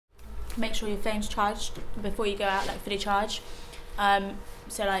make sure your phone's charged before you go out, like fully charged.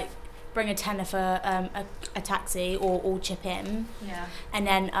 So like bring a tenner for a taxi or chip in. Yeah. And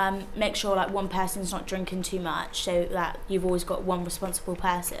then make sure like one person's not drinking too much, so that you've always got one responsible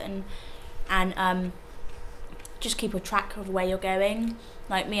person. And just keep a track of where you're going.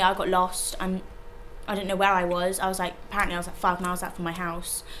 Like me, I got lost and I didn't know where I was. Apparently I was like 5 miles out from my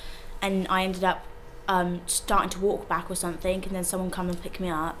house, and I ended up starting to walk back or something, and then someone come and pick me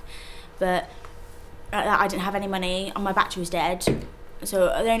up. But I didn't have any money and my battery was dead. So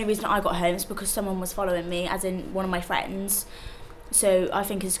the only reason I got home is because someone was following me, as in one of my friends. So I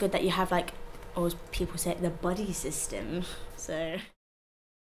think it's good that you have, like, or as people say, the buddy system. So